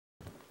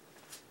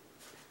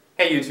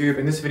Hey YouTube,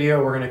 in this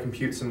video we're going to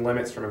compute some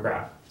limits from a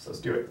graph. So let's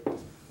do it. So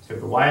we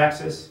have the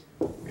y-axis,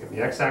 we have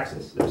the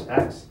x-axis, there's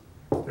x,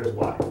 there's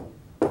y.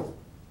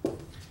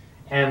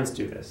 And let's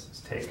do this. Let's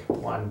take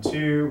 1,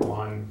 2,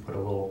 1, put a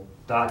little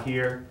dot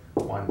here,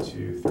 1,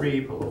 2,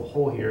 3, put a little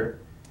hole here,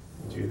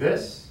 and do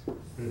this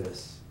and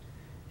this.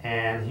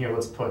 And here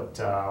let's put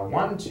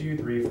 1, 2,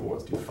 3, 4,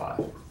 let's do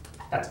 5.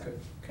 That's good.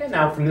 Okay,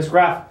 now from this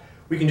graph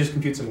we can just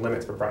compute some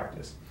limits for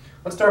practice.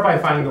 Let's start by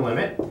finding the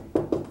limit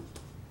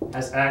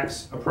as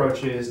x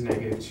approaches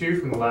 -2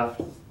 from the left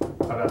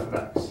of f of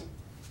x.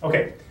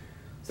 Okay,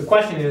 so the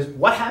question is,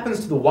 what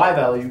happens to the y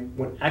value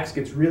when x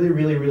gets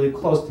really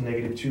close to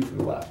 -2 from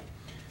the left?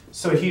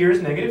 So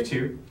here's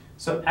 -2,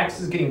 so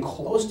x is getting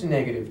close to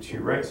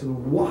 -2, right? So the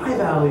y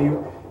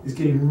value is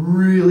getting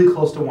really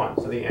close to 1,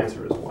 so the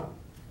answer is 1.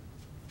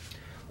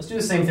 Let's do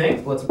the same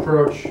thing. Let's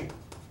approach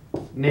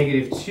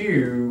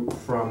 -2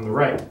 from the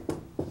right.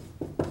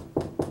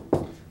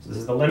 This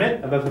is the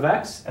limit of f of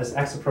x as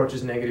x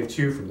approaches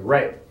 -2 from the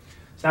right.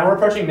 So now we're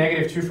approaching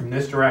 -2 from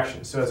this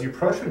direction. So as you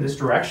approach from this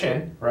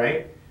direction,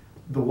 right,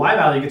 the y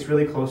value gets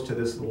really close to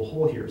this little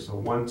hole here. So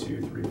 1,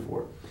 2, 3,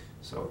 4.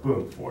 So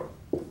boom, 4.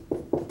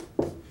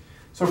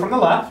 So from the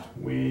left,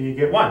 we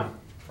get 1.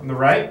 From the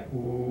right,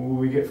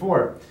 we get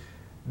 4.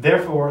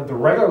 Therefore, the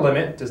regular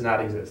limit does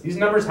not exist. These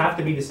numbers have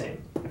to be the same.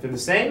 If they're the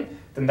same,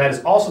 then that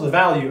is also the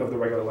value of the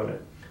regular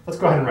limit. Let's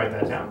go ahead and write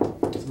that down.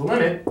 So the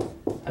limit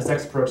as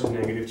x approaches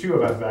 -2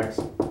 of f of x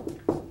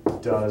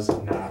does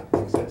not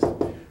exist.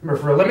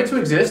 Remember, for a limit to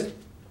exist,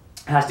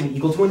 it has to be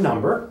equal to a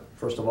number,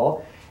 first of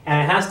all,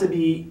 and it has to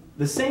be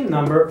the same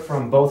number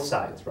from both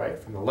sides, right?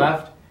 From the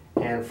left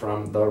and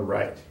from the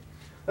right.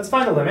 Let's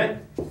find the limit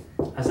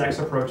as x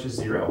approaches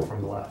 0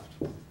 from the left.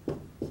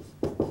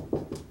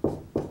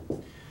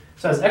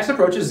 So as x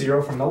approaches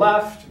 0 from the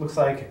left, looks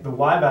like the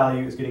y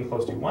value is getting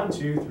close to 1,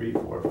 2, 3,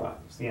 4, 5.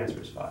 So the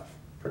answer is 5.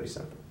 Pretty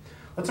simple.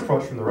 Let's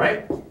approach from the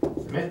right.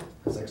 Limit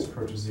as x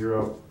approaches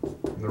 0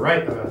 from the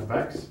right of f of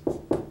x.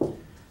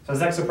 So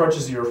as x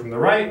approaches 0 from the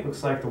right,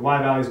 looks like the y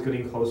value is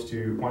getting close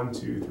to 1,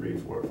 2, 3,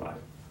 4, 5.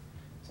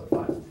 So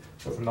 5.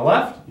 So from the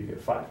left, you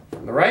get 5.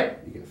 From the right,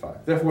 you get 5.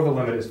 Therefore, the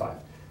limit is 5.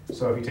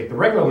 So if you take the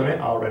regular limit,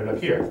 I'll write it up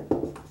here.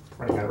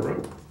 Running out of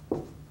room.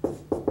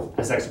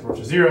 As x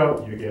approaches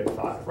 0, you get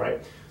 5,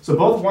 right? So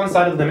both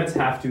one-sided limits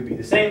have to be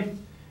the same.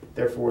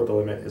 Therefore, the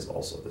limit is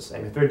also the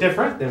same. If they're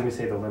different, then we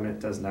say the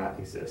limit does not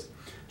exist.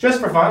 Just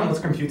for fun,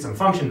 let's compute some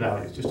function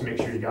values, just to make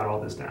sure you got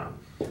all this down.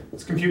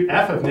 Let's compute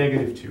f of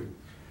 -2.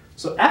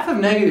 So f of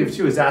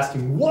 -2 is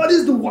asking, what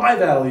is the y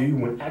value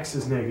when x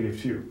is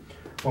 -2?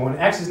 Well, when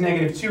x is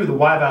 -2, the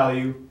y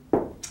value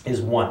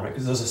is 1, right?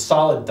 Because there's a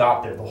solid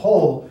dot there. The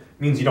hole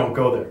means you don't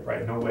go there,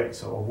 right? No way,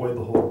 so avoid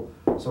the hole.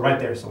 So right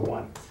there, so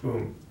 1,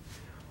 boom.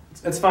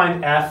 Let's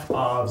find f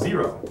of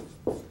 0.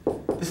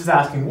 This is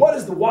asking, what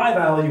is the y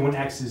value when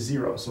x is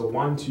 0? So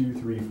 1, 2,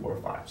 3, 4,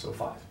 5. So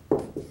 5.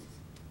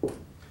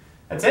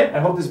 That's it. I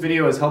hope this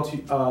video has helped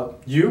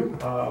you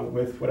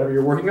with whatever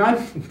you're working on.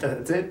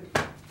 That's it.